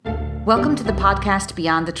Welcome to the podcast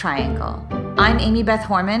Beyond the Triangle. I'm Amy Beth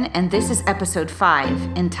Horman, and this is episode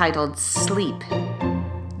 5, entitled Sleep.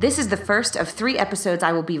 This is the first of 3 episodes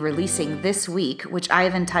I will be releasing this week, which I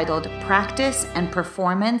have entitled Practice and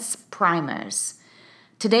Performance Primers.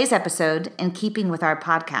 Today's episode, in keeping with our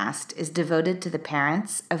podcast, is devoted to the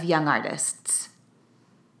parents of young artists.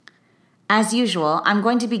 As usual, I'm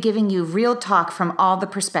going to be giving you real talk from all the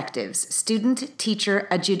perspectives: student, teacher,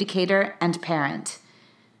 adjudicator, and parent.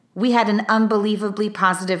 We had an unbelievably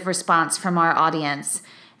positive response from our audience,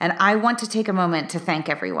 and I want to take a moment to thank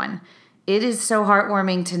everyone. It is so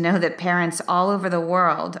heartwarming to know that parents all over the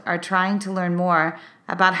world are trying to learn more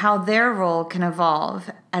about how their role can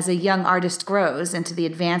evolve as a young artist grows into the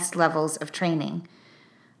advanced levels of training.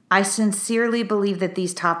 I sincerely believe that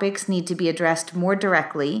these topics need to be addressed more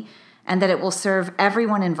directly and that it will serve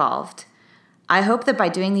everyone involved. I hope that by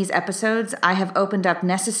doing these episodes, I have opened up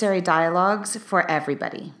necessary dialogues for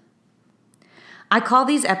everybody. I call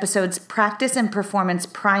these episodes Practice and Performance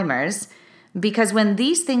Primers because when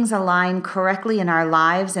these things align correctly in our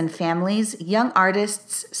lives and families, young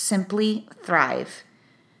artists simply thrive.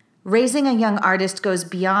 Raising a young artist goes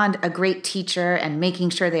beyond a great teacher and making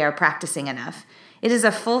sure they are practicing enough. It is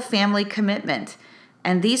a full family commitment,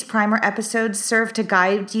 and these primer episodes serve to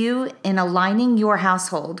guide you in aligning your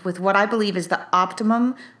household with what I believe is the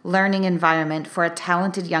optimum learning environment for a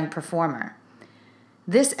talented young performer.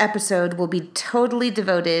 This episode will be totally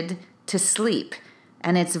devoted to sleep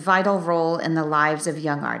and its vital role in the lives of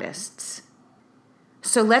young artists.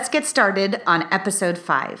 So let's get started on episode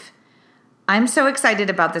 5. I'm so excited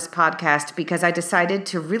about this podcast because I decided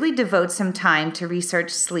to really devote some time to research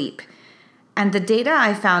sleep. And the data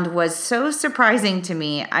I found was so surprising to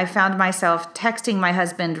me, I found myself texting my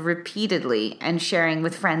husband repeatedly and sharing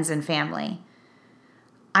with friends and family.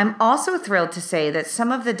 I'm also thrilled to say that some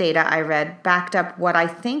of the data I read backed up what I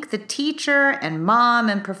think the teacher and mom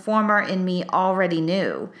and performer in me already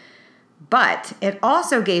knew. But it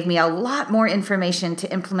also gave me a lot more information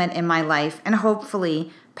to implement in my life and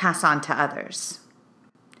hopefully pass on to others.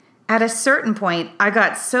 At a certain point, I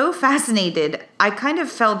got so fascinated, I kind of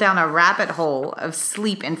fell down a rabbit hole of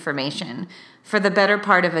sleep information for the better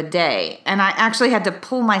part of a day, and I actually had to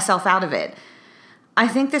pull myself out of it. I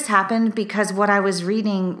think this happened because what I was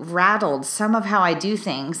reading rattled some of how I do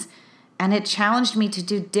things, and it challenged me to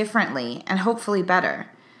do differently and hopefully better.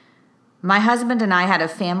 My husband and I had a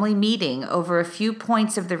family meeting over a few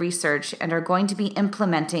points of the research and are going to be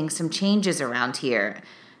implementing some changes around here,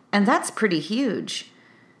 and that's pretty huge.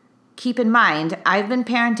 Keep in mind, I've been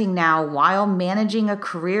parenting now while managing a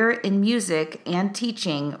career in music and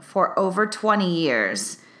teaching for over 20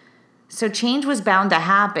 years. So change was bound to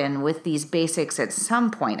happen with these basics at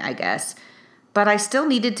some point, I guess. But I still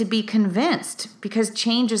needed to be convinced because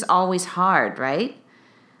change is always hard, right?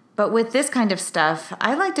 But with this kind of stuff,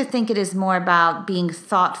 I like to think it is more about being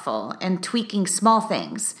thoughtful and tweaking small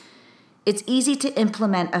things. It's easy to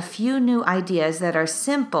implement a few new ideas that are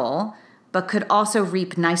simple, but could also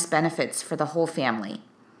reap nice benefits for the whole family.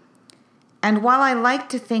 And while I like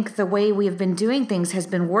to think the way we have been doing things has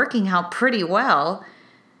been working out pretty well,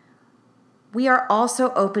 we are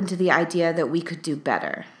also open to the idea that we could do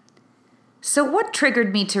better. So what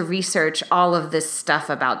triggered me to research all of this stuff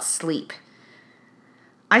about sleep?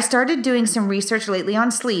 I started doing some research lately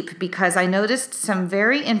on sleep because I noticed some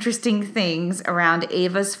very interesting things around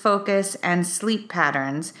Ava's focus and sleep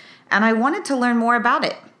patterns, and I wanted to learn more about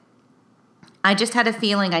it. I just had a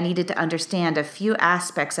feeling I needed to understand a few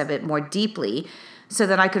aspects of it more deeply so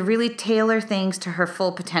that I could really tailor things to her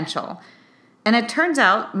full potential. And it turns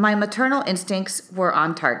out my maternal instincts were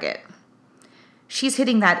on target. She's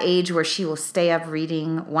hitting that age where she will stay up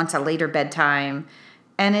reading, wants a later bedtime,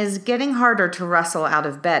 and is getting harder to rustle out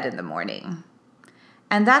of bed in the morning.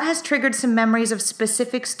 And that has triggered some memories of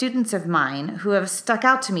specific students of mine who have stuck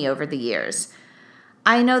out to me over the years.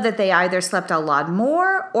 I know that they either slept a lot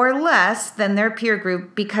more or less than their peer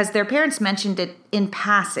group because their parents mentioned it in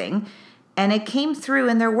passing, and it came through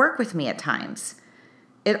in their work with me at times.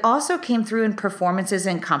 It also came through in performances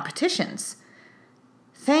and competitions.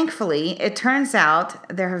 Thankfully, it turns out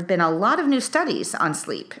there have been a lot of new studies on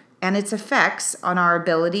sleep and its effects on our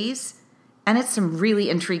abilities, and it's some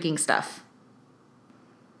really intriguing stuff.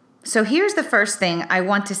 So here's the first thing I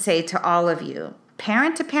want to say to all of you,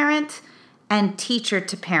 parent to parent and teacher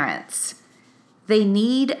to parents. They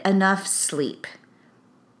need enough sleep.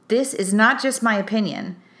 This is not just my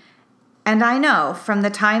opinion. And I know from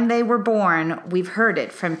the time they were born, we've heard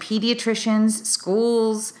it from pediatricians,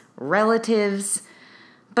 schools, relatives.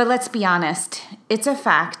 But let's be honest, it's a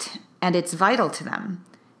fact and it's vital to them.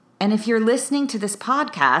 And if you're listening to this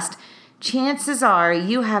podcast, chances are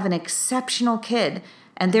you have an exceptional kid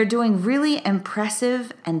and they're doing really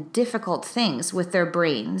impressive and difficult things with their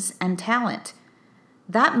brains and talent.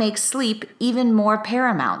 That makes sleep even more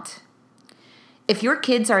paramount. If your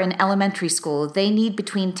kids are in elementary school, they need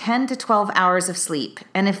between 10 to 12 hours of sleep.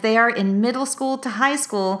 And if they are in middle school to high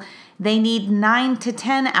school, they need 9 to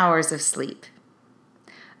 10 hours of sleep.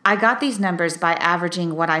 I got these numbers by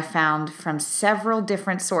averaging what I found from several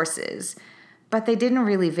different sources, but they didn't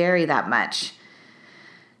really vary that much.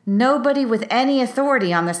 Nobody with any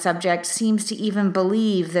authority on the subject seems to even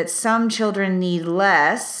believe that some children need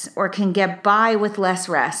less or can get by with less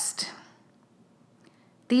rest.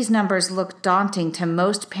 These numbers look daunting to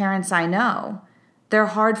most parents I know. They're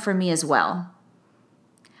hard for me as well.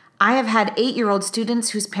 I have had 8-year-old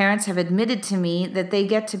students whose parents have admitted to me that they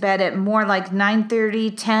get to bed at more like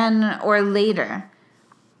 9:30, 10, or later.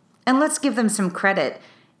 And let's give them some credit.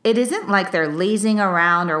 It isn't like they're lazing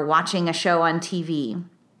around or watching a show on TV.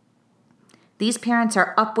 These parents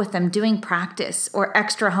are up with them doing practice or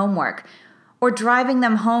extra homework or driving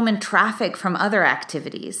them home in traffic from other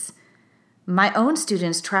activities. My own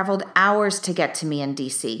students traveled hours to get to me in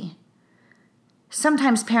DC.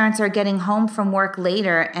 Sometimes parents are getting home from work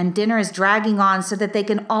later and dinner is dragging on so that they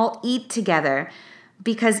can all eat together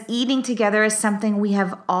because eating together is something we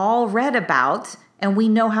have all read about and we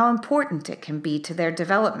know how important it can be to their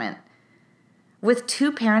development. With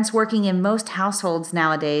 2 parents working in most households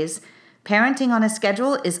nowadays, parenting on a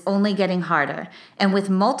schedule is only getting harder, and with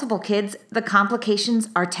multiple kids, the complications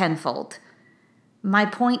are tenfold. My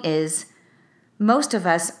point is, most of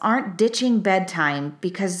us aren't ditching bedtime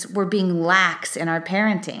because we're being lax in our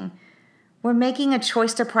parenting. We're making a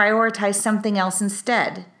choice to prioritize something else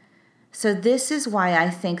instead. So this is why I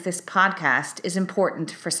think this podcast is important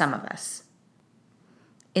for some of us.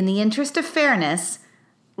 In the interest of fairness,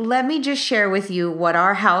 let me just share with you what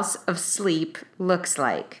our house of sleep looks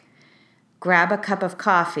like. Grab a cup of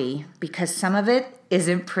coffee because some of it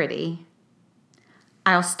isn't pretty.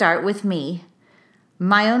 I'll start with me.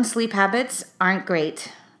 My own sleep habits aren't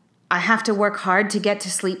great. I have to work hard to get to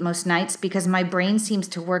sleep most nights because my brain seems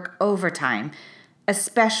to work overtime,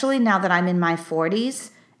 especially now that I'm in my 40s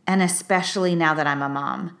and especially now that I'm a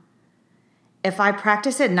mom. If I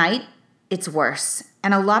practice at night, it's worse.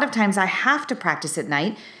 And a lot of times I have to practice at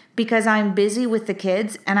night because I'm busy with the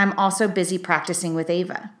kids and I'm also busy practicing with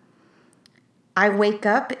Ava. I wake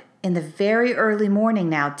up in the very early morning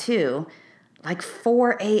now too, like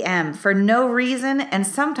 4 a.m. for no reason, and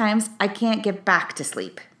sometimes I can't get back to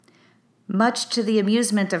sleep. Much to the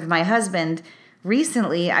amusement of my husband,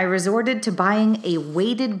 recently I resorted to buying a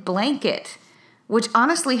weighted blanket, which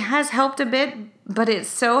honestly has helped a bit, but it's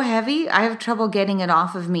so heavy I have trouble getting it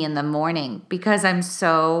off of me in the morning because I'm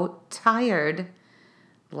so tired.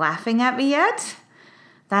 Laughing at me yet?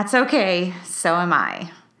 That's okay, so am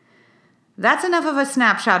I. That's enough of a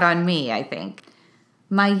snapshot on me, I think.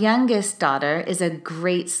 My youngest daughter is a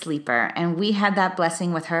great sleeper, and we had that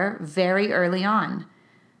blessing with her very early on.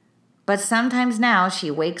 But sometimes now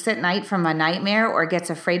she wakes at night from a nightmare or gets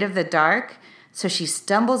afraid of the dark, so she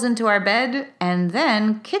stumbles into our bed and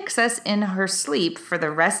then kicks us in her sleep for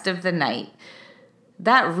the rest of the night.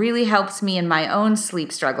 That really helps me in my own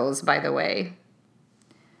sleep struggles, by the way.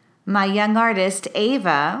 My young artist,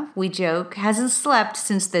 Ava, we joke, hasn't slept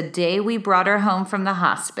since the day we brought her home from the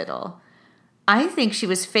hospital. I think she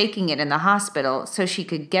was faking it in the hospital so she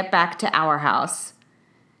could get back to our house.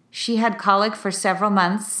 She had colic for several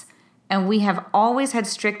months, and we have always had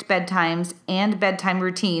strict bedtimes and bedtime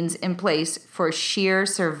routines in place for sheer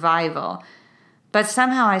survival. But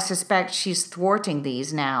somehow I suspect she's thwarting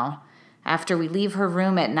these now. After we leave her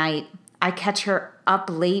room at night, I catch her up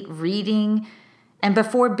late reading, and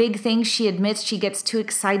before big things, she admits she gets too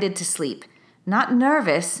excited to sleep. Not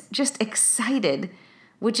nervous, just excited,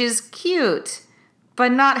 which is cute,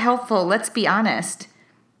 but not helpful, let's be honest.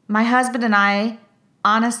 My husband and I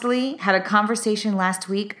honestly had a conversation last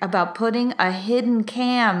week about putting a hidden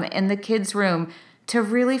cam in the kids' room to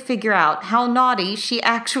really figure out how naughty she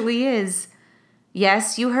actually is.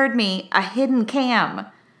 Yes, you heard me, a hidden cam.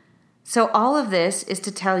 So all of this is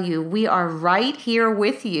to tell you we are right here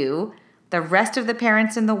with you, the rest of the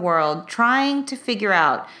parents in the world, trying to figure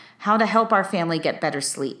out how to help our family get better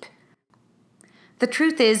sleep. The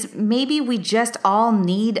truth is, maybe we just all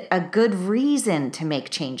need a good reason to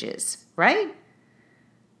make changes, right?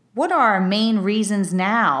 What are our main reasons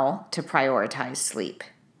now to prioritize sleep?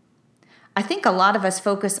 I think a lot of us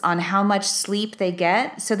focus on how much sleep they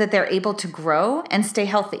get so that they're able to grow and stay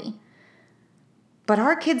healthy. But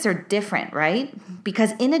our kids are different, right?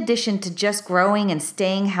 Because in addition to just growing and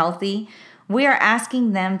staying healthy, We are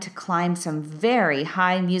asking them to climb some very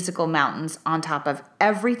high musical mountains on top of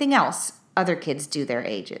everything else other kids do their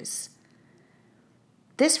ages.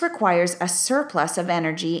 This requires a surplus of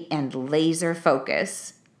energy and laser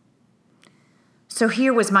focus. So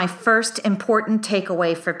here was my first important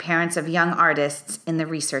takeaway for parents of young artists in the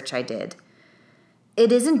research I did.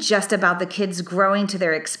 It isn't just about the kids growing to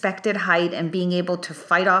their expected height and being able to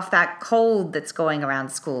fight off that cold that's going around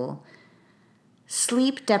school.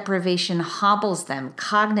 Sleep deprivation hobbles them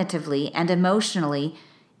cognitively and emotionally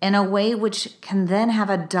in a way which can then have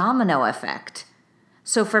a domino effect.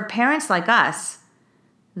 So for parents like us,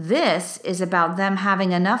 this is about them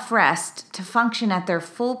having enough rest to function at their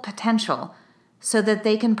full potential so that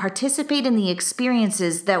they can participate in the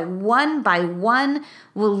experiences that one by one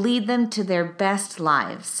will lead them to their best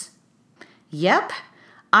lives. Yep,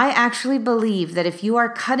 I actually believe that if you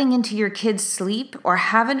are cutting into your kids' sleep or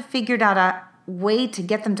haven't figured out a way to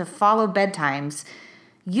get them to follow bedtimes,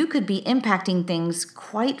 you could be impacting things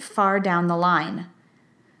quite far down the line.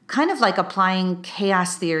 Kind of like applying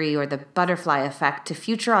chaos theory or the butterfly effect to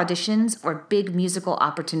future auditions or big musical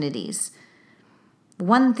opportunities.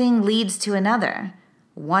 One thing leads to another.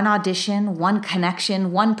 One audition, one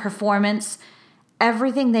connection, one performance.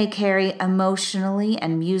 Everything they carry emotionally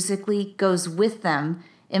and musically goes with them,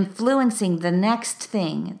 influencing the next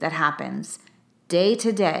thing that happens, day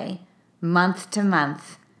to day, month to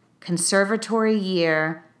month, conservatory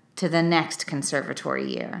year to the next conservatory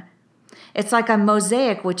year. It's like a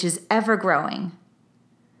mosaic which is ever growing.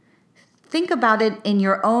 Think about it in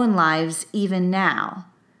your own lives even now.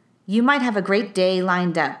 You might have a great day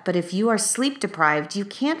lined up, but if you are sleep deprived, you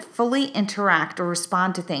can't fully interact or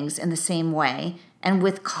respond to things in the same way. And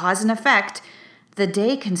with cause and effect, the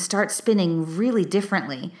day can start spinning really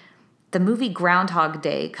differently. The movie Groundhog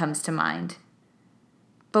Day comes to mind.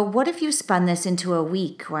 But what if you spun this into a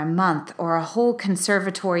week or a month or a whole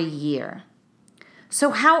conservatory year?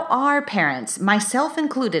 So how are parents, myself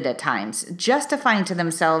included at times, justifying to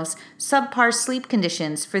themselves subpar sleep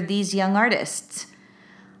conditions for these young artists?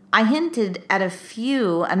 I hinted at a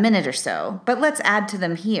few a minute or so, but let's add to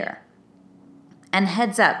them here. And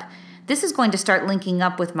heads up, this is going to start linking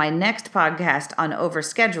up with my next podcast on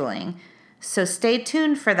overscheduling, so stay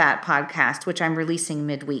tuned for that podcast, which I'm releasing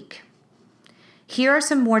midweek. Here are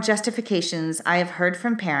some more justifications I have heard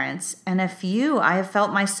from parents, and a few I have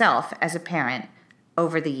felt myself as a parent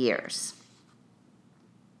over the years.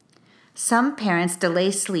 Some parents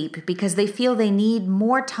delay sleep because they feel they need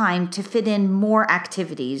more time to fit in more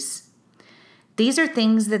activities. These are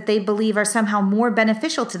things that they believe are somehow more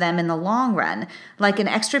beneficial to them in the long run, like an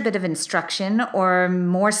extra bit of instruction or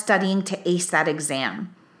more studying to ace that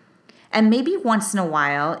exam. And maybe once in a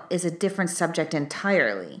while is a different subject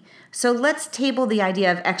entirely. So let's table the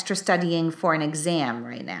idea of extra studying for an exam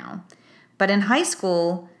right now. But in high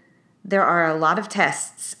school, there are a lot of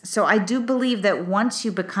tests. So I do believe that once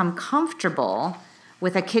you become comfortable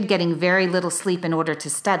with a kid getting very little sleep in order to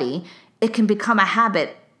study, it can become a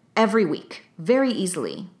habit every week, very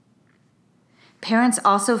easily. Parents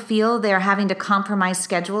also feel they are having to compromise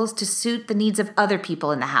schedules to suit the needs of other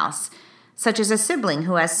people in the house, such as a sibling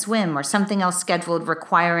who has swim or something else scheduled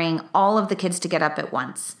requiring all of the kids to get up at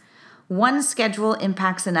once. One schedule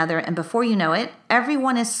impacts another, and before you know it,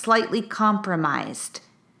 everyone is slightly compromised.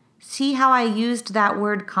 See how I used that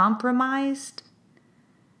word compromised?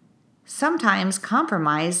 Sometimes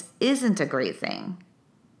compromise isn't a great thing.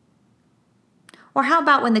 Or how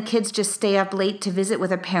about when the kids just stay up late to visit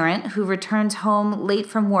with a parent who returns home late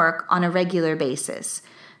from work on a regular basis?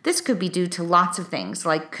 This could be due to lots of things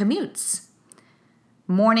like commutes.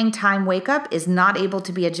 Morning time wake up is not able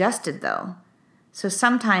to be adjusted though. So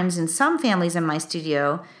sometimes in some families in my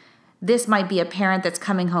studio, this might be a parent that's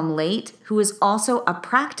coming home late who is also a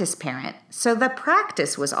practice parent, so the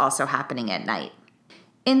practice was also happening at night.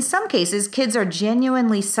 In some cases, kids are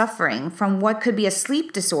genuinely suffering from what could be a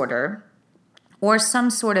sleep disorder or some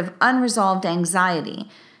sort of unresolved anxiety,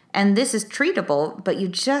 and this is treatable, but you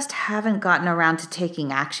just haven't gotten around to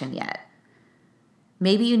taking action yet.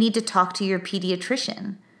 Maybe you need to talk to your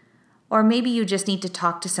pediatrician, or maybe you just need to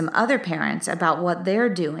talk to some other parents about what they're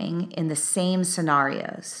doing in the same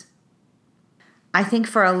scenarios. I think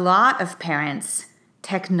for a lot of parents,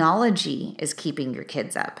 technology is keeping your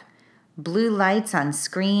kids up. Blue lights on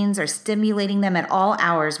screens are stimulating them at all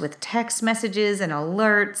hours with text messages and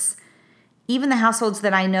alerts. Even the households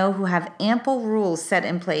that I know who have ample rules set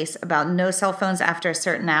in place about no cell phones after a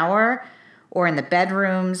certain hour or in the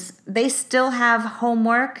bedrooms, they still have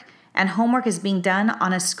homework, and homework is being done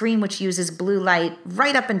on a screen which uses blue light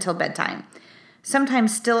right up until bedtime.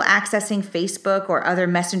 sometimes still accessing Facebook or other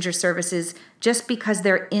messenger services just because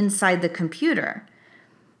they're inside the computer.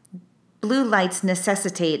 Blue lights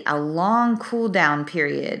necessitate a long cool down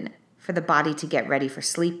period for the body to get ready for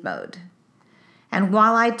sleep mode. And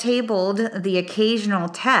while I tabled the occasional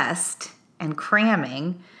test and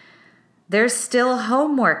cramming, there's still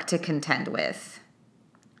homework to contend with.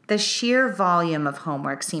 The sheer volume of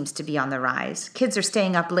homework seems to be on the rise. Kids are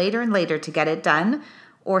staying up later and later to get it done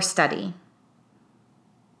or study.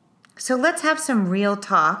 So let's have some real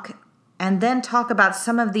talk and then talk about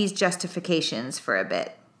some of these justifications for a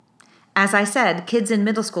bit. As I said, kids in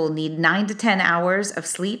middle school need 9 to 10 hours of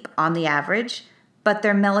sleep on the average, but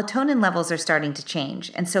their melatonin levels are starting to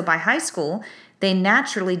change. And so by high school, they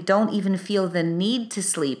naturally don't even feel the need to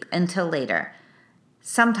sleep until later,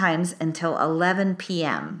 sometimes until 11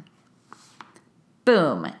 p.m.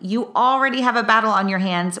 Boom, you already have a battle on your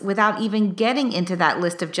hands without even getting into that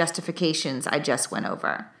list of justifications I just went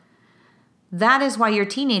over. That is why your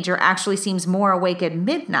teenager actually seems more awake at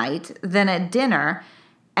midnight than at dinner,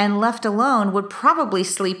 and left alone would probably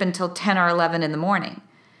sleep until 10 or 11 in the morning.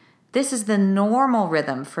 This is the normal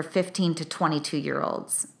rhythm for 15 to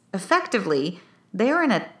 22-year-olds. Effectively, they're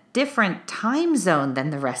in a different time zone than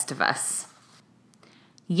the rest of us.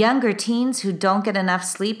 Younger teens who don't get enough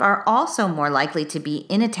sleep are also more likely to be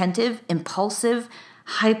inattentive, impulsive,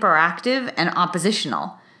 hyperactive, and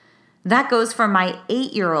oppositional. That goes for my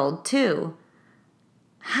 8-year-old too.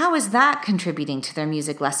 How is that contributing to their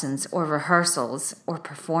music lessons or rehearsals or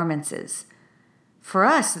performances? For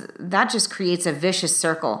us, that just creates a vicious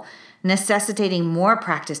circle, necessitating more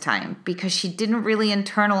practice time because she didn't really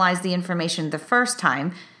internalize the information the first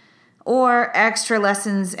time, or extra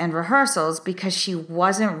lessons and rehearsals because she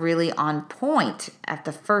wasn't really on point at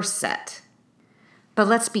the first set. But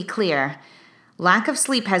let's be clear, lack of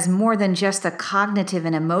sleep has more than just the cognitive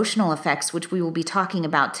and emotional effects which we will be talking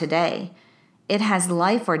about today. It has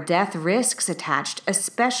life or death risks attached,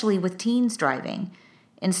 especially with teens driving.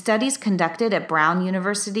 In studies conducted at Brown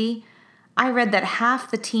University, I read that half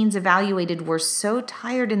the teens evaluated were so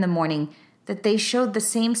tired in the morning that they showed the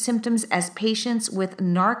same symptoms as patients with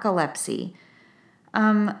narcolepsy.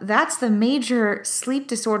 That's the major sleep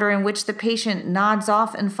disorder in which the patient nods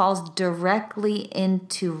off and falls directly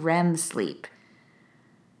into REM sleep.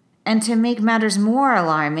 And to make matters more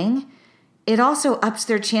alarming, it also ups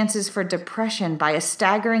their chances for depression by a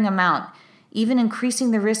staggering amount, even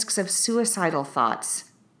increasing the risks of suicidal thoughts.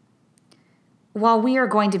 While we are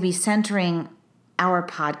going to be centering our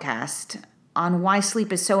podcast on why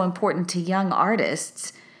sleep is so important to young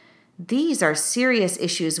artists, these are serious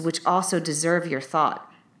issues which also deserve your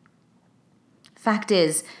thought. Fact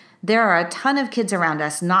is, there are a ton of kids around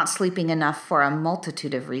us not sleeping enough for a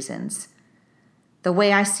multitude of reasons. The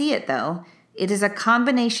way I see it, though, it is a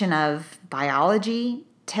combination of biology,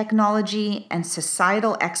 technology, and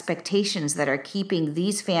societal expectations that are keeping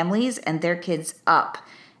these families and their kids up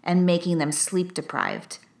and making them sleep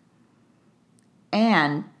deprived.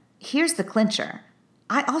 And here's the clincher.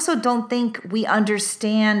 I also don't think we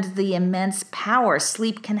understand the immense power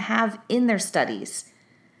sleep can have in their studies.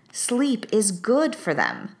 Sleep is good for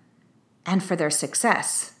them and for their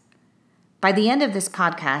success. By the end of this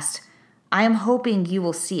podcast, I am hoping you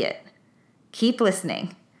will see it. Keep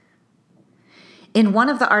listening. In one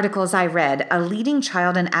of the articles I read, a leading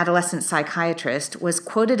child and adolescent psychiatrist was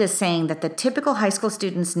quoted as saying that the typical high school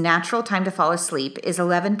student's natural time to fall asleep is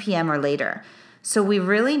 11 p.m. or later. So we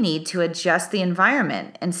really need to adjust the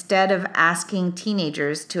environment instead of asking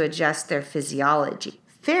teenagers to adjust their physiology.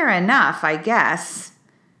 Fair enough, I guess.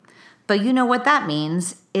 But you know what that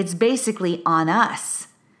means? It's basically on us.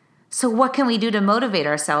 So what can we do to motivate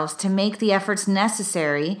ourselves to make the efforts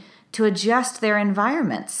necessary to adjust their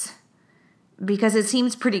environments? Because it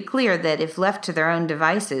seems pretty clear that if left to their own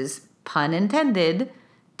devices, pun intended,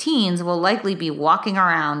 teens will likely be walking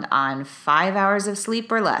around on 5 hours of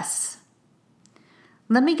sleep or less.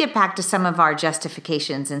 Let me get back to some of our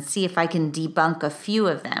justifications and see if I can debunk a few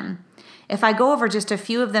of them. If I go over just a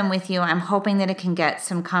few of them with you, I'm hoping that it can get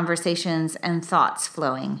some conversations and thoughts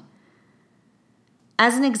flowing.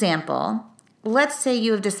 As an example, let's say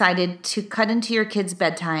you have decided to cut into your kid's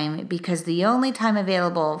bedtime because the only time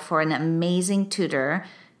available for an amazing tutor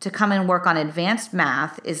to come and work on advanced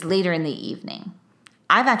math is later in the evening.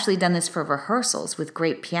 I've actually done this for rehearsals with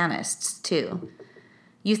great pianists, too.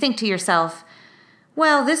 You think to yourself,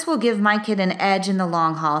 well, this will give my kid an edge in the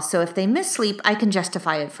long haul, so if they miss sleep, I can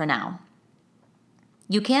justify it for now.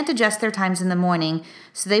 You can't adjust their times in the morning,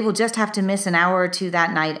 so they will just have to miss an hour or two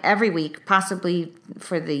that night every week, possibly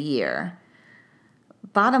for the year.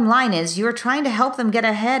 Bottom line is you're trying to help them get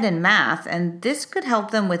ahead in math, and this could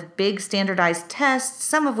help them with big standardized tests,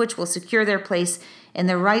 some of which will secure their place in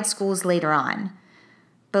the right schools later on.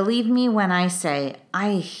 Believe me when I say,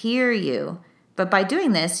 I hear you. But by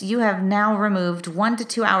doing this, you have now removed 1 to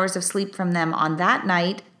 2 hours of sleep from them on that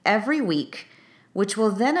night every week, which will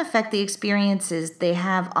then affect the experiences they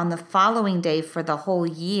have on the following day for the whole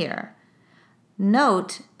year.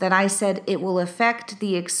 Note that I said it will affect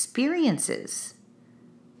the experiences.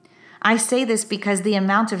 I say this because the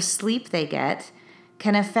amount of sleep they get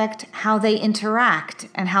can affect how they interact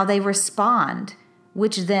and how they respond,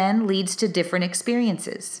 which then leads to different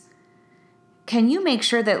experiences. Can you make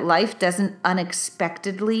sure that life doesn't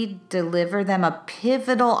unexpectedly deliver them a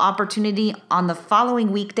pivotal opportunity on the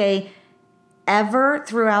following weekday ever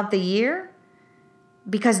throughout the year?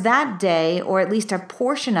 Because that day, or at least a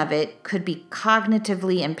portion of it, could be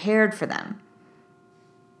cognitively impaired for them.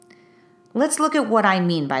 Let's look at what I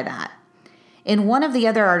mean by that. In one of the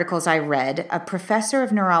other articles I read, a professor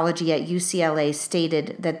of neurology at UCLA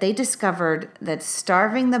stated that they discovered that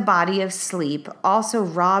starving the body of sleep also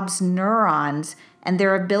robs neurons and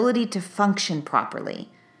their ability to function properly.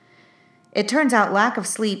 It turns out lack of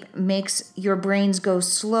sleep makes your brains go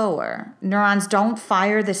slower. Neurons don't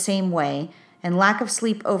fire the same way, and lack of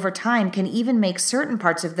sleep over time can even make certain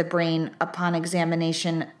parts of the brain, upon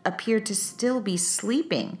examination, appear to still be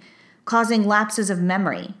sleeping, causing lapses of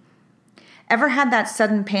memory. Ever had that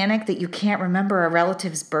sudden panic that you can't remember a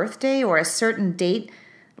relative's birthday or a certain date,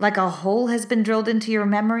 like a hole has been drilled into your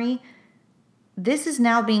memory? This is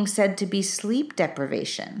now being said to be sleep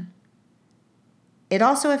deprivation. It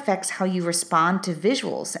also affects how you respond to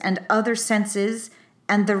visuals and other senses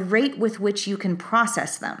and the rate with which you can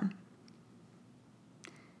process them.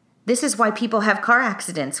 This is why people have car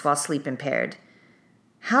accidents while sleep impaired.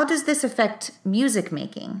 How does this affect music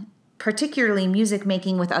making, particularly music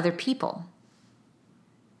making with other people?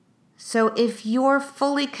 So if you're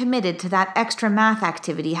fully committed to that extra math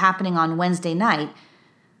activity happening on Wednesday night,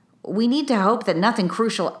 we need to hope that nothing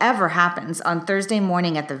crucial ever happens on Thursday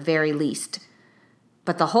morning at the very least.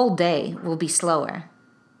 But the whole day will be slower.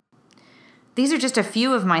 These are just a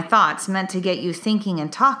few of my thoughts meant to get you thinking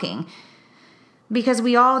and talking, because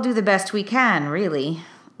we all do the best we can, really.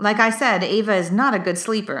 Like I said, Ava is not a good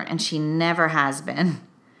sleeper, and she never has been.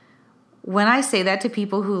 When I say that to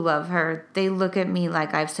people who love her, they look at me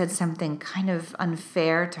like I've said something kind of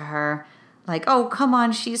unfair to her. Like, oh, come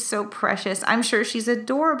on, she's so precious. I'm sure she's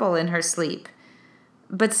adorable in her sleep.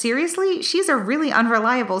 But seriously, she's a really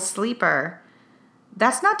unreliable sleeper.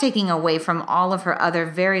 That's not taking away from all of her other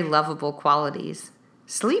very lovable qualities.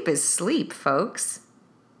 Sleep is sleep, folks.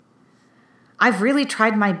 I've really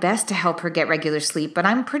tried my best to help her get regular sleep, but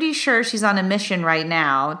I'm pretty sure she's on a mission right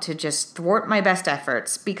now to just thwart my best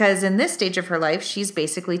efforts, because in this stage of her life, she's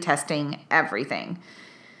basically testing everything.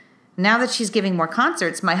 Now that she's giving more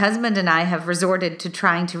concerts, my husband and I have resorted to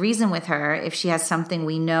trying to reason with her if she has something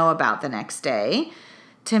we know about the next day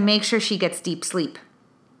to make sure she gets deep sleep.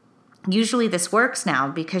 Usually this works now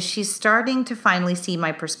because she's starting to finally see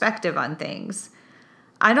my perspective on things.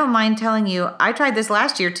 I don't mind telling you, I tried this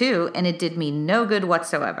last year too, and it did me no good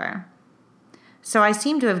whatsoever. So I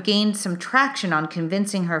seem to have gained some traction on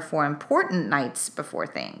convincing her for important nights before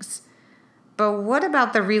things. But what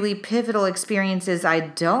about the really pivotal experiences I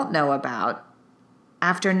don't know about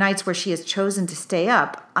after nights where she has chosen to stay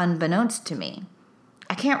up unbeknownst to me?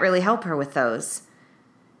 I can't really help her with those.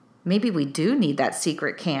 Maybe we do need that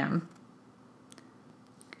secret cam.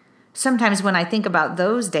 Sometimes when I think about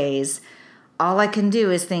those days, all I can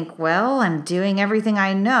do is think, well, I'm doing everything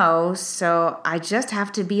I know, so I just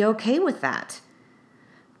have to be okay with that.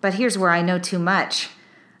 But here's where I know too much.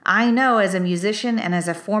 I know as a musician and as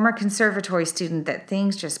a former conservatory student that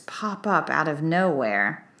things just pop up out of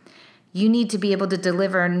nowhere. You need to be able to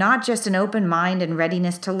deliver not just an open mind and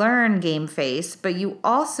readiness to learn game face, but you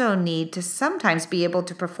also need to sometimes be able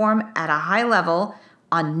to perform at a high level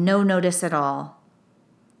on no notice at all.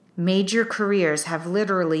 Major careers have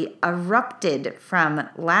literally erupted from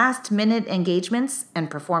last-minute engagements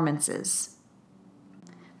and performances.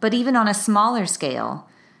 But even on a smaller scale,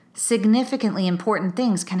 significantly important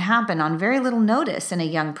things can happen on very little notice in a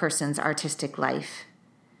young person's artistic life.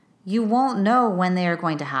 You won't know when they are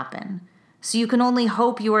going to happen, so you can only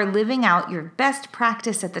hope you are living out your best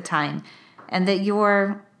practice at the time and that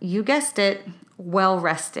you're, you guessed it, well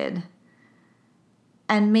rested.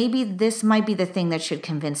 And maybe this might be the thing that should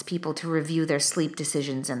convince people to review their sleep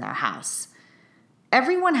decisions in their house.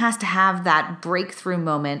 Everyone has to have that breakthrough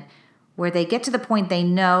moment where they get to the point they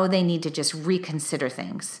know they need to just reconsider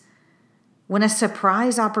things. When a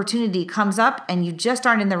surprise opportunity comes up and you just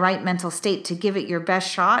aren't in the right mental state to give it your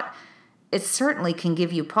best shot, it certainly can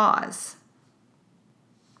give you pause.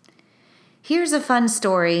 Here's a fun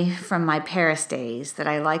story from my Paris days that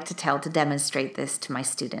I like to tell to demonstrate this to my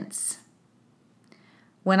students.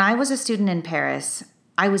 When I was a student in Paris,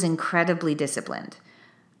 I was incredibly disciplined.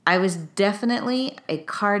 I was definitely a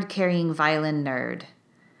card-carrying violin nerd.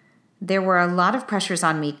 There were a lot of pressures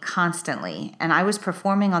on me constantly, and I was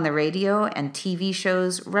performing on the radio and TV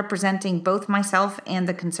shows representing both myself and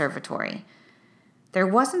the conservatory. There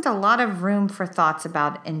wasn't a lot of room for thoughts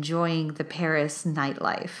about enjoying the Paris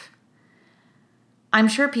nightlife. I'm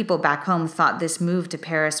sure people back home thought this move to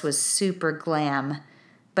Paris was super glam,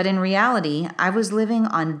 but in reality, I was living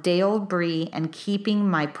on day old Brie and keeping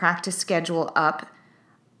my practice schedule up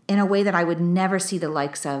in a way that I would never see the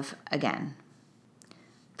likes of again.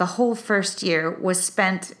 The whole first year was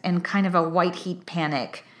spent in kind of a white heat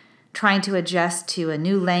panic, trying to adjust to a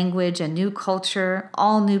new language, a new culture,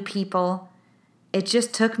 all new people. It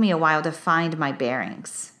just took me a while to find my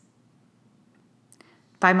bearings.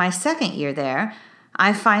 By my second year there,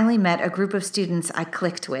 I finally met a group of students I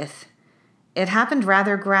clicked with. It happened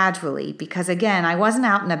rather gradually because, again, I wasn't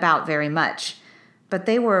out and about very much, but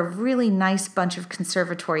they were a really nice bunch of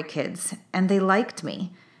conservatory kids, and they liked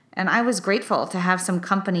me. And I was grateful to have some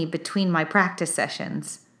company between my practice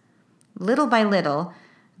sessions. Little by little,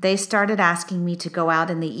 they started asking me to go out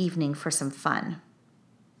in the evening for some fun.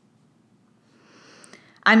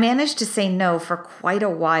 I managed to say no for quite a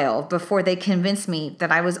while before they convinced me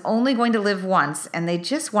that I was only going to live once and they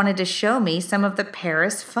just wanted to show me some of the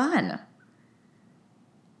Paris fun.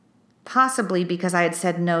 Possibly because I had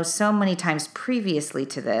said no so many times previously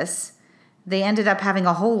to this, they ended up having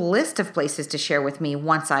a whole list of places to share with me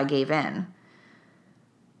once I gave in.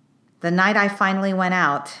 The night I finally went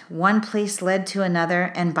out, one place led to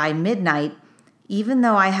another, and by midnight, even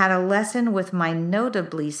though I had a lesson with my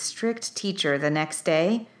notably strict teacher the next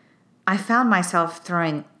day, I found myself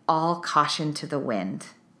throwing all caution to the wind.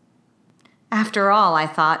 After all, I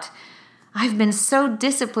thought, I've been so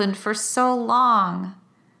disciplined for so long.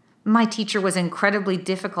 My teacher was incredibly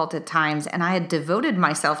difficult at times, and I had devoted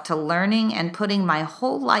myself to learning and putting my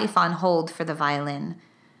whole life on hold for the violin.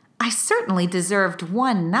 I certainly deserved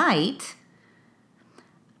one night.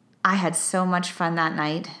 I had so much fun that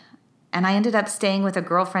night, and I ended up staying with a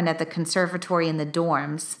girlfriend at the conservatory in the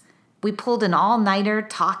dorms. We pulled an all-nighter,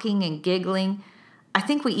 talking and giggling. I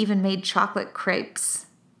think we even made chocolate crepes.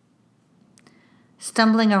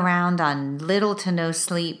 Stumbling around on little to no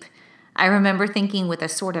sleep, I remember thinking with a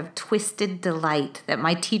sort of twisted delight that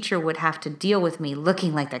my teacher would have to deal with me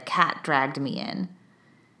looking like the cat dragged me in.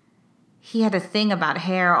 He had a thing about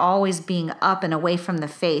hair always being up and away from the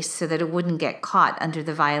face so that it wouldn't get caught under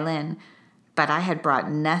the violin, but I had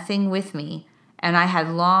brought nothing with me, and I had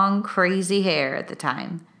long, crazy hair at the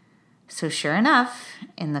time. So sure enough,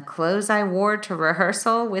 in the clothes I wore to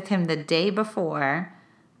rehearsal with him the day before,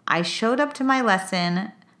 I showed up to my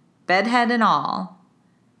lesson, bedhead and all,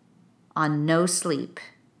 on no sleep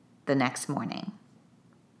the next morning.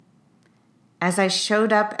 As I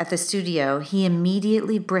showed up at the studio, he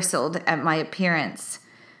immediately bristled at my appearance,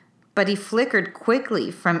 but he flickered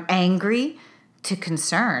quickly from angry to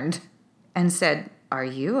concerned and said, "Are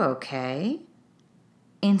you okay?"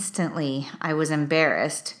 Instantly, I was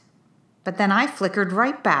embarrassed, but then I flickered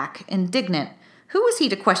right back, indignant. Who was he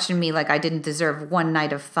to question me like I didn't deserve one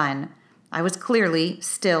night of fun? I was clearly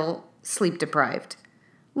still sleep-deprived.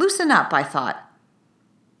 Loosen up, I thought.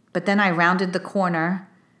 But then I rounded the corner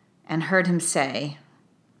and heard him say,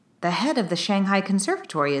 "The head of the Shanghai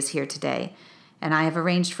Conservatory is here today, and I have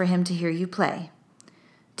arranged for him to hear you play.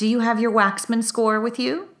 Do you have your Waxman score with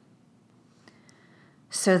you?"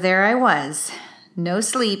 So there I was, no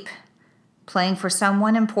sleep, playing for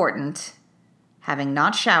someone important, having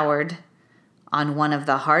not showered, on one of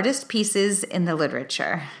the hardest pieces in the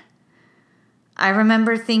literature. I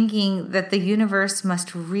remember thinking that the universe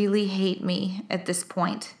must really hate me at this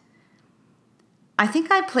point. I think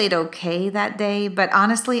I played okay that day, but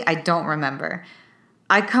honestly, I don't remember.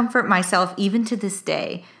 I comfort myself even to this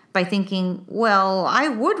day by thinking, well, I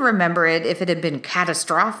would remember it if it had been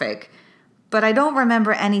catastrophic, but I don't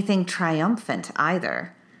remember anything triumphant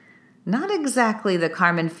either. Not exactly the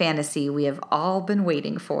Carmen fantasy we have all been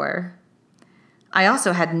waiting for. I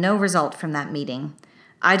also had no result from that meeting.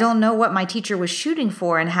 I don't know what my teacher was shooting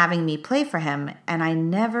for in having me play for him, and I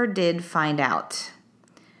never did find out.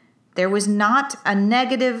 There was not a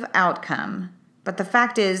negative outcome, but the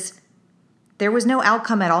fact is, there was no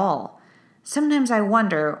outcome at all. Sometimes I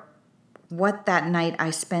wonder what that night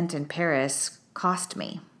I spent in Paris cost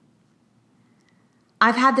me.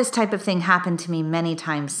 I've had this type of thing happen to me many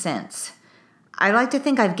times since. I like to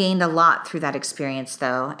think I've gained a lot through that experience,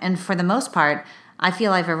 though, and for the most part, I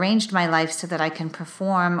feel I've arranged my life so that I can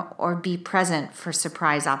perform or be present for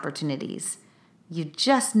surprise opportunities. You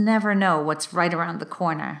just never know what's right around the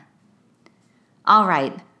corner. All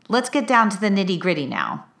right, let's get down to the nitty-gritty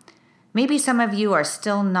now. Maybe some of you are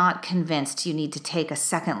still not convinced you need to take a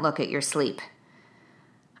second look at your sleep.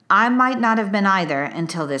 I might not have been either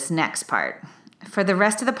until this next part. For the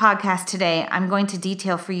rest of the podcast today, I'm going to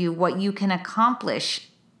detail for you what you can accomplish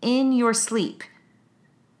in your sleep.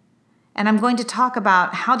 And I'm going to talk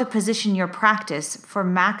about how to position your practice for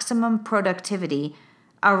maximum productivity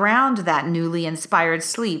around that newly inspired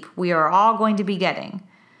sleep we are all going to be getting.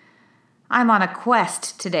 I'm on a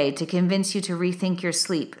quest today to convince you to rethink your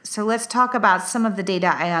sleep, so let's talk about some of the data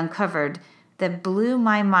I uncovered that blew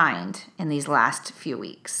my mind in these last few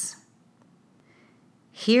weeks.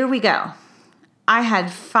 Here we go. I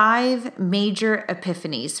had 5 major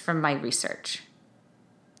epiphanies from my research.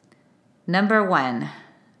 Number 1,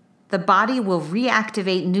 the body will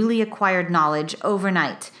reactivate newly acquired knowledge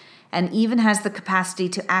overnight and even has the capacity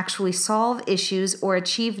to actually solve issues or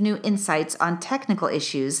achieve new insights on technical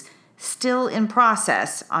issues still in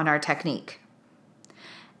process on our technique.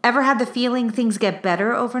 Ever had the feeling things get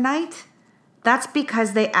better overnight? That's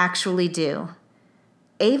because they actually do.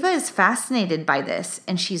 Ava is fascinated by this,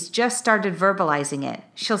 and she's just started verbalizing it.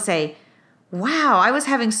 She'll say, "Wow, I was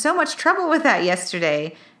having so much trouble with that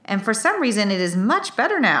yesterday, and for some reason it is much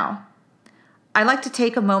better now." I like to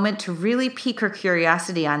take a moment to really pique her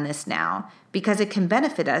curiosity on this now, because it can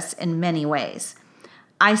benefit us in many ways.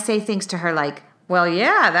 I say things to her like, "Well,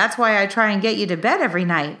 yeah, that's why I try and get you to bed every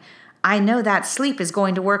night. I know that sleep is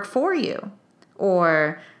going to work for you."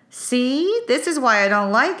 Or, "See, this is why I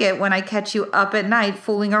don't like it when I catch you up at night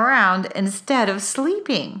fooling around instead of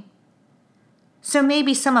sleeping." So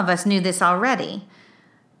maybe some of us knew this already,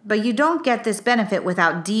 but you don't get this benefit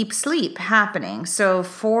without deep sleep happening, so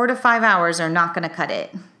 4 to 5 hours are not going to cut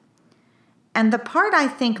it. And the part I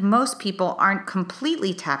think most people aren't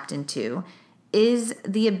completely tapped into is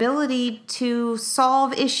the ability to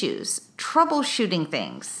solve issues, troubleshooting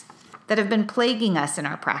things that have been plaguing us in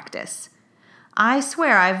our practice. I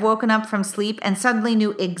swear I've woken up from sleep and suddenly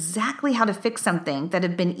knew exactly how to fix something that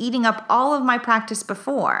had been eating up all of my practice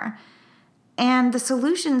before. And the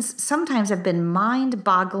solutions sometimes have been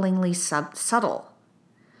mind-bogglingly subtle.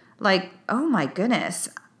 Like, oh my goodness,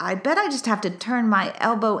 I bet I just have to turn my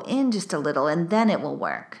elbow in just a little and then it will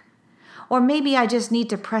work. Or maybe I just need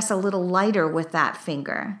to press a little lighter with that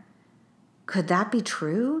finger. Could that be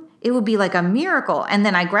true? It would be like a miracle. And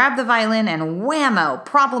then I grab the violin and whammo,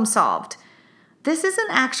 problem solved. This isn't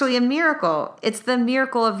actually a miracle. It's the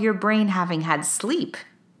miracle of your brain having had sleep.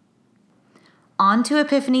 On to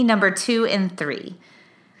epiphany number 2 and 3.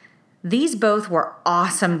 These both were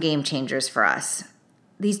awesome game changers for us.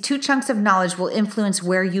 These 2 chunks of knowledge will influence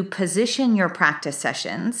where you position your practice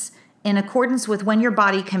sessions in accordance with when your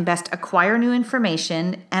body can best acquire new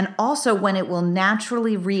information and also when it will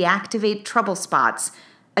naturally reactivate trouble spots,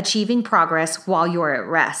 achieving progress while you're at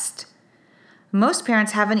rest. Most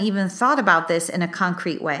parents haven't even thought about this in a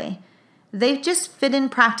concrete way. They just fit in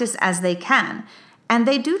practice as they can, and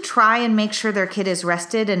they do try and make sure their kid is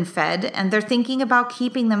rested and fed, and they're thinking about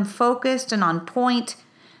keeping them focused and on point.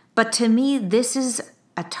 But to me, this is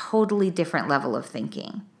a totally different level of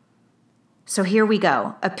thinking. So here we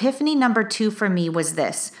go. Epiphany number 2 for me was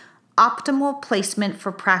this: optimal placement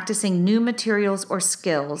for practicing new materials or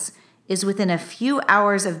skills is within a few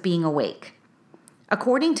hours of being awake.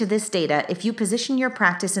 According to this data, if you position your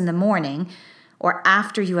practice in the morning or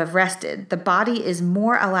after you have rested, the body is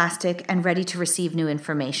more elastic and ready to receive new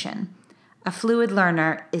information. A fluid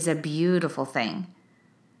learner is a beautiful thing.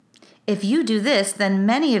 If you do this, then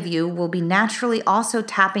many of you will be naturally also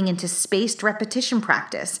tapping into spaced repetition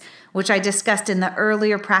practice, which I discussed in the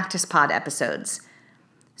earlier Practice Pod episodes.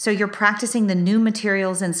 So you're practicing the new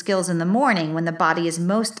materials and skills in the morning when the body is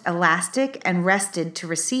most elastic and rested to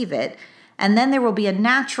receive it, and then there will be a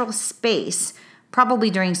natural space, probably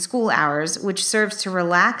during school hours, which serves to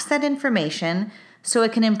relax that information so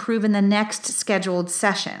it can improve in the next scheduled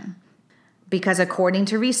session. Because according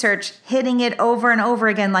to research, hitting it over and over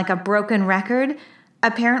again like a broken record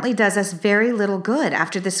apparently does us very little good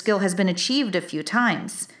after the skill has been achieved a few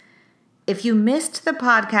times. If you missed the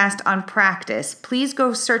podcast on practice, please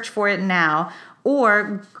go search for it now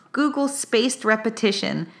or Google spaced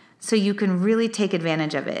repetition so you can really take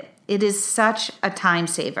advantage of it. It is such a time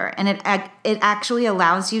saver, and it actually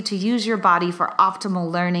allows you to use your body for optimal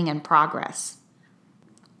learning and progress.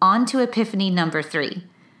 On to epiphany number 3.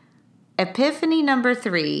 Epiphany number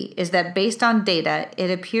 3 is that based on data,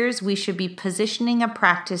 it appears we should be positioning a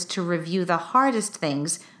practice to review the hardest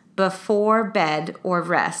things before bed or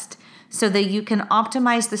rest so that you can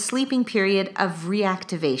optimize the sleeping period of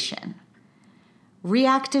reactivation.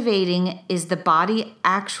 Reactivating is the body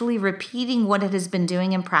actually repeating what it has been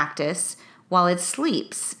doing in practice while it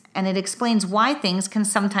sleeps, and it explains why things can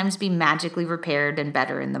sometimes be magically repaired and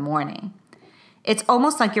better in the morning. It's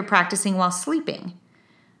almost like you're practicing while sleeping.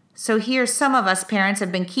 So here, some of us parents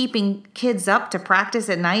have been keeping kids up to practice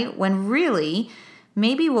at night when really,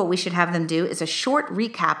 maybe what we should have them do is a short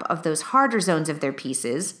recap of those harder zones of their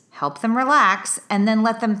pieces, help them relax, and then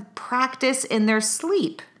let them practice in their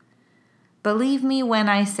sleep. Believe me when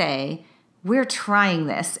I say, we're trying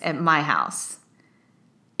this at my house.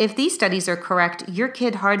 If these studies are correct, your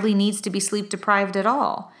kid hardly needs to be sleep deprived at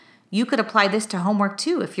all. You could apply this to homework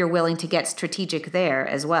too if you're willing to get strategic there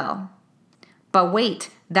as well. But wait,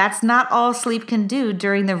 that's not all sleep can do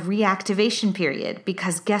during the reactivation period,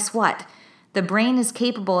 because guess what? The brain is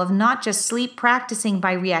capable of not just sleep practicing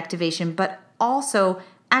by reactivation, but also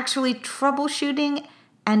actually troubleshooting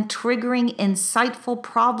and triggering insightful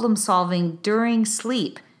problem solving during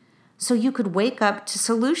sleep. So you could wake up to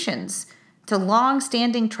solutions to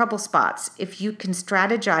long-standing trouble spots if you can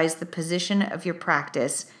strategize the position of your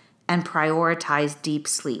practice and prioritize deep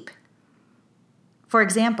sleep. For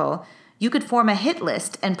example, you could form a hit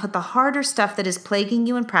list and put the harder stuff that is plaguing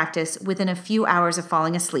you in practice within a few hours of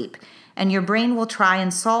falling asleep, and your brain will try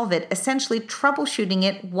and solve it, essentially troubleshooting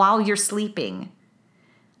it while you're sleeping.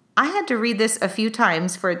 I had to read this a few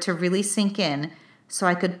times for it to really sink in so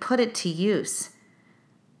I could put it to use.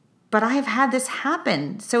 But I have had this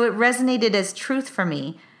happen, so it resonated as truth for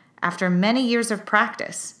me after many years of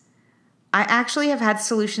practice. I actually have had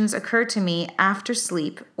solutions occur to me after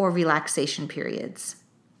sleep or relaxation periods.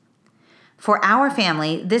 For our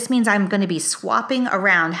family, this means I'm going to be swapping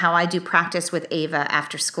around how I do practice with Ava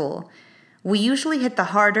after school. We usually hit the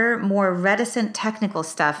harder, more reticent technical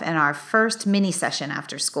stuff in our first mini session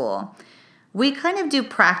after school. We kind of do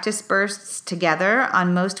practice bursts together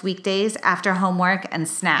on most weekdays after homework and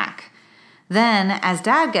snack. Then, as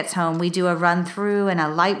Dad gets home, we do a run through and a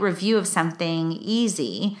light review of something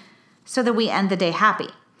easy so that we end the day happy.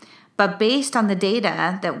 But based on the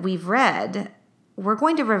data that we've read, we're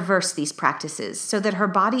going to reverse these practices so that her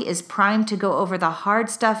body is primed to go over the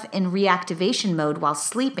hard stuff in reactivation mode while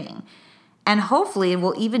sleeping. And hopefully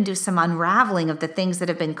we'll even do some unraveling of the things that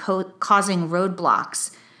have been causing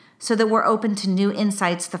roadblocks so that we're open to new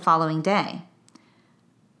insights the following day.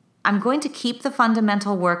 I'm going to keep the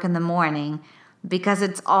fundamental work in the morning because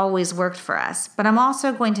it's always worked for us, but I'm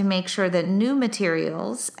also going to make sure that new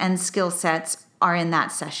materials and skill sets are in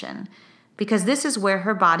that session, because this is where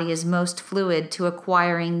her body is most fluid to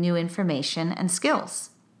acquiring new information and skills.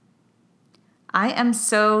 I am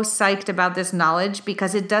so psyched about this knowledge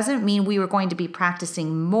because it doesn't mean we were going to be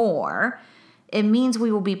practicing more. It means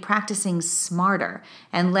we will be practicing smarter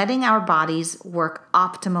and letting our bodies work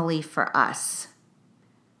optimally for us.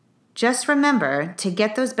 Just remember to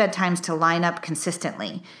get those bedtimes to line up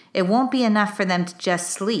consistently. It won't be enough for them to just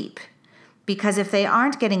sleep, because if they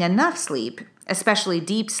aren't getting enough sleep, especially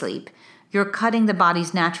deep sleep, you're cutting the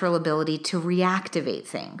body's natural ability to reactivate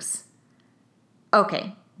things.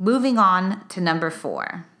 Okay, moving on to number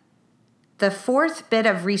 4. The fourth bit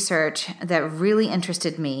of research that really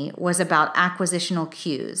interested me was about acquisitional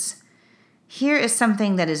cues. Here is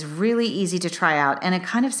something that is really easy to try out, and it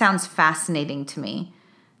kind of sounds fascinating to me.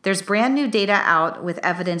 There's brand new data out with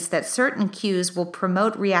evidence that certain cues will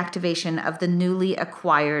promote reactivation of the newly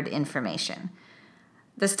acquired information.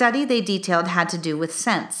 The study they detailed had to do with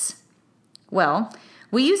scents. Well,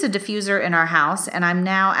 we use a diffuser in our house, and I'm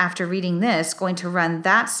now, after reading this, going to run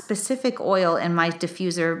that specific oil in my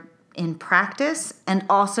diffuser in practice and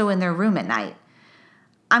also in their room at night.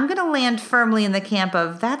 I'm going to land firmly in the camp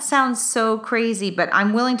of, that sounds so crazy, but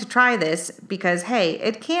I'm willing to try this because, hey,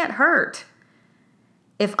 it can't hurt.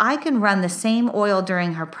 If I can run the same oil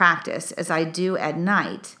during her practice as I do at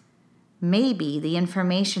night, maybe the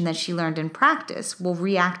information that she learned in practice will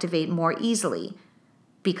reactivate more easily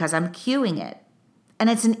because I'm cueing it. And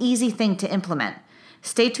it's an easy thing to implement.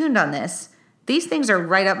 Stay tuned on this. These things are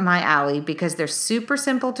right up my alley because they're super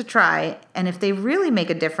simple to try, and if they really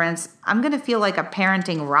make a difference, I'm going to feel like a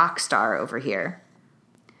parenting rock star over here.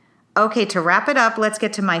 Okay, to wrap it up, let's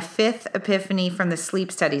get to my 5th epiphany from the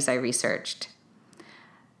sleep studies I researched.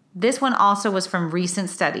 This one also was from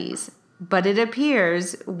recent studies, but it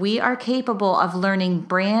appears we are capable of learning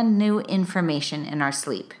brand new information in our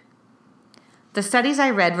sleep. The studies I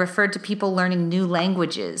read referred to people learning new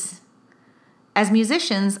languages. As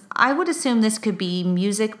musicians, I would assume this could be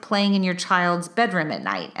music playing in your child's bedroom at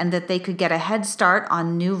night and that they could get a head start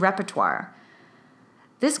on new repertoire.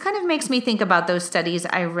 This kind of makes me think about those studies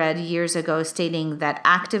I read years ago stating that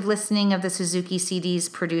active listening of the Suzuki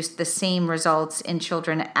CDs produced the same results in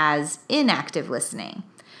children as inactive listening.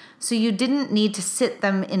 So you didn't need to sit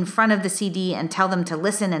them in front of the CD and tell them to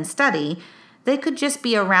listen and study. They could just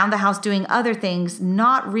be around the house doing other things,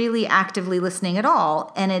 not really actively listening at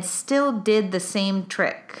all, and it still did the same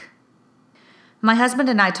trick. My husband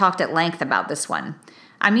and I talked at length about this one.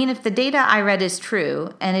 I mean, if the data I read is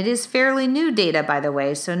true, and it is fairly new data, by the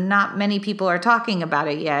way, so not many people are talking about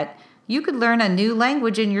it yet, you could learn a new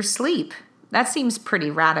language in your sleep. That seems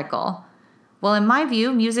pretty radical. Well, in my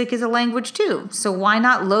view, music is a language too, so why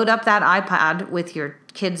not load up that iPod with your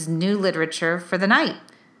kids' new literature for the night?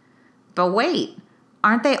 But wait,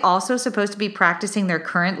 aren't they also supposed to be practicing their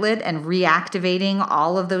current lit and reactivating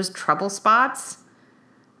all of those trouble spots?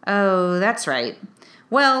 Oh, that's right.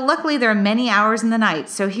 Well, luckily there are many hours in the night,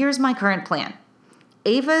 so here's my current plan.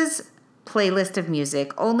 Ava's playlist of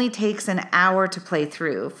music only takes an hour to play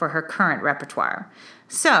through for her current repertoire.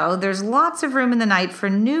 So there's lots of room in the night for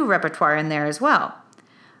new repertoire in there as well.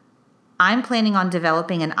 I'm planning on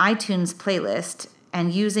developing an iTunes playlist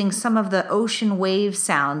and using some of the ocean wave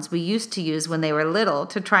sounds we used to use when they were little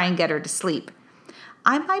to try and get her to sleep.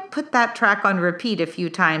 I might put that track on repeat a few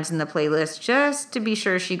times in the playlist just to be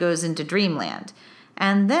sure she goes into dreamland.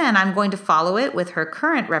 And then I'm going to follow it with her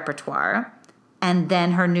current repertoire and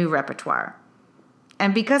then her new repertoire.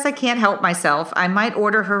 And because I can't help myself, I might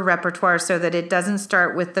order her repertoire so that it doesn't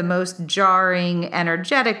start with the most jarring,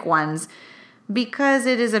 energetic ones, because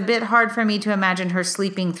it is a bit hard for me to imagine her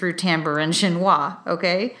sleeping through Tambour and Chinois,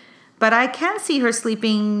 okay? But I can see her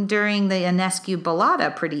sleeping during the Ionescu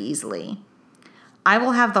Ballata pretty easily. I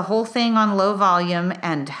will have the whole thing on low volume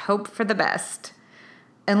and hope for the best.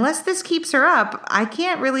 Unless this keeps her up, I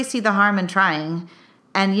can't really see the harm in trying.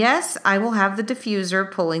 And yes, I will have the diffuser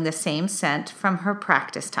pulling the same scent from her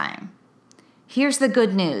practice time. Here's the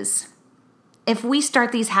good news. If we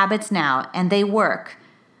start these habits now and they work,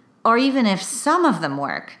 or even if some of them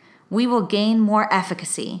work, we will gain more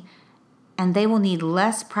efficacy, and they will need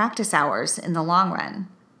less practice hours in the long run.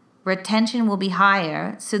 Retention will be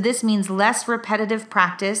higher, so this means less repetitive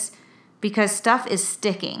practice because stuff is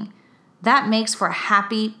sticking. That makes for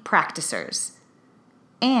happy practicers.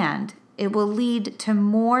 And it will lead to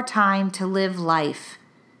more time to live life.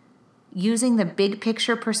 Using the big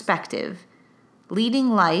picture perspective,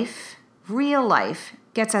 leading life, real life,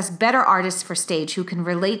 gets us better artists for stage who can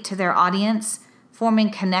relate to their audience,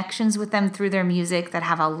 forming connections with them through their music that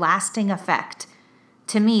have a lasting effect.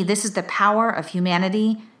 To me, this is the power of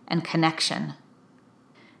humanity and connection.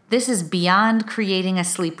 This is beyond creating a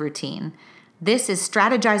sleep routine. This is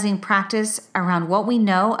strategizing practice around what we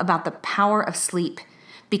know about the power of sleep,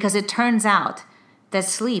 because it turns out that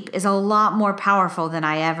sleep is a lot more powerful than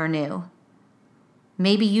I ever knew.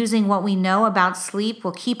 Maybe using what we know about sleep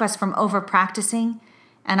will keep us from over-practicing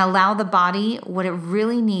and allow the body what it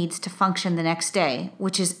really needs to function the next day,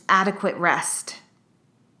 which is adequate rest.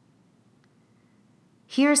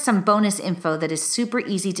 Here's some bonus info that is super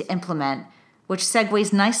easy to implement, which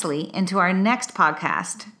segues nicely into our next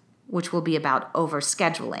podcast, which will be about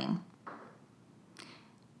overscheduling.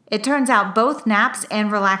 It turns out both naps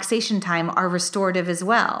and relaxation time are restorative as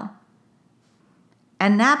well.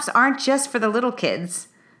 And naps aren't just for the little kids,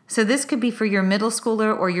 so this could be for your middle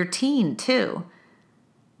schooler or your teen too.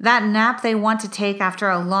 That nap they want to take after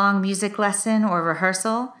a long music lesson or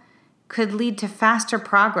rehearsal could lead to faster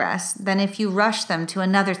progress than if you rush them to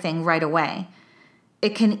another thing right away.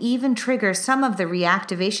 It can even trigger some of the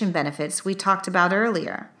reactivation benefits we talked about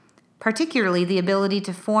earlier, particularly the ability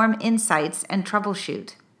to form insights and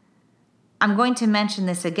troubleshoot. I'm going to mention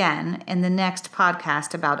this again in the next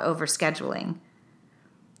podcast about overscheduling.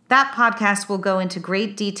 That podcast will go into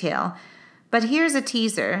great detail, but here's a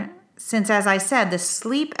teaser, since as I said, the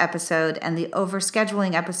sleep episode and the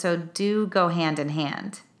overscheduling episode do go hand in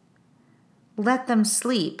hand. Let them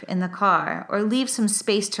sleep in the car or leave some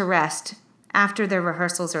space to rest after their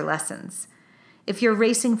rehearsals or lessons. If you're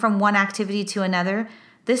racing from one activity to another,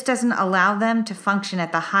 this doesn't allow them to function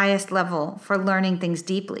at the highest level for learning things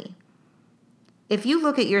deeply. If you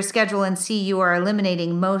look at your schedule and see you are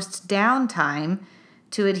eliminating most downtime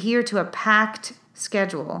to adhere to a packed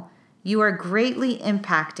schedule, you are greatly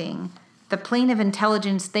impacting the plane of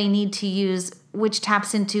intelligence they need to use, which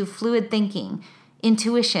taps into fluid thinking,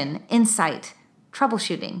 intuition, insight,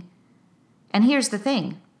 troubleshooting. And here's the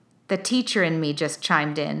thing. The teacher in me just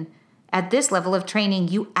chimed in. At this level of training,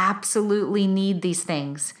 you absolutely need these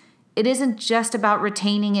things. It isn't just about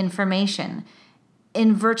retaining information.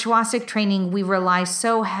 In virtuosic training, we rely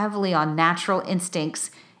so heavily on natural instincts,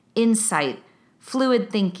 insight, fluid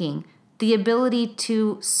thinking, the ability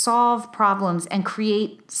to solve problems and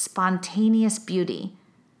create spontaneous beauty.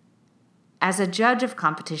 As a judge of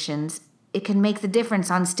competitions, it can make the difference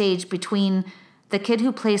on stage between the kid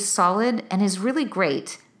who plays solid and is really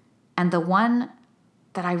great and the one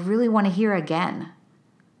that I really want to hear again.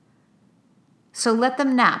 So let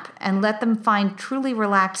them nap and let them find truly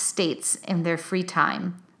relaxed states in their free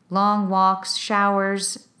time. Long walks,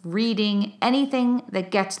 showers, reading, anything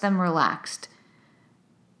that gets them relaxed.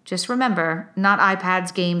 Just remember, not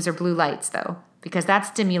iPads, games, or blue lights, though, because that's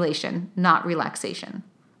stimulation, not relaxation.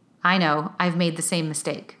 I know, I've made the same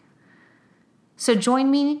mistake. So join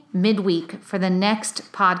me midweek for the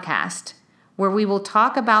next podcast, where we will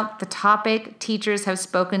talk about the topic teachers have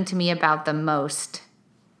spoken to me about the most.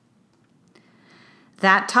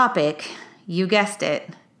 That topic, you guessed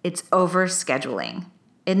it, it's overscheduling.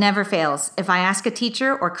 It never fails. If I ask a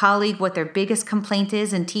teacher or colleague what their biggest complaint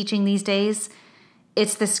is in teaching these days,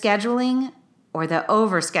 it's the scheduling or the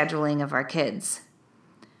overscheduling of our kids.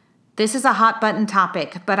 This is a hot button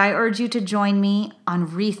topic, but I urge you to join me on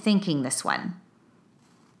rethinking this one.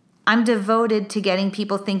 I'm devoted to getting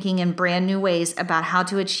people thinking in brand new ways about how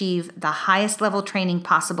to achieve the highest level training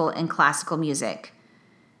possible in classical music.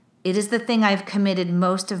 It is the thing I've committed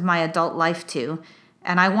most of my adult life to,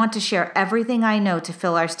 and I want to share everything I know to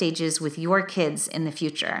fill our stages with your kids in the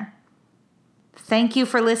future. Thank you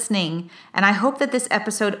for listening, and I hope that this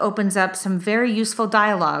episode opens up some very useful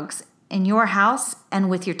dialogues in your house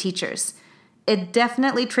and with your teachers. It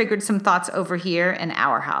definitely triggered some thoughts over here in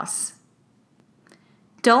our house.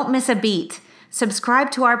 Don't miss a beat.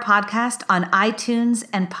 Subscribe to our podcast on iTunes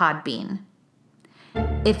and Podbean.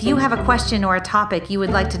 If you have a question or a topic you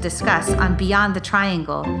would like to discuss on Beyond the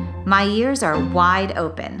Triangle, my ears are wide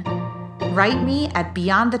open. Write me at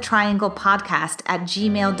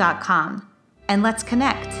beyondthetrianglepodcast@gmail.com and let's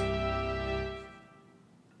connect.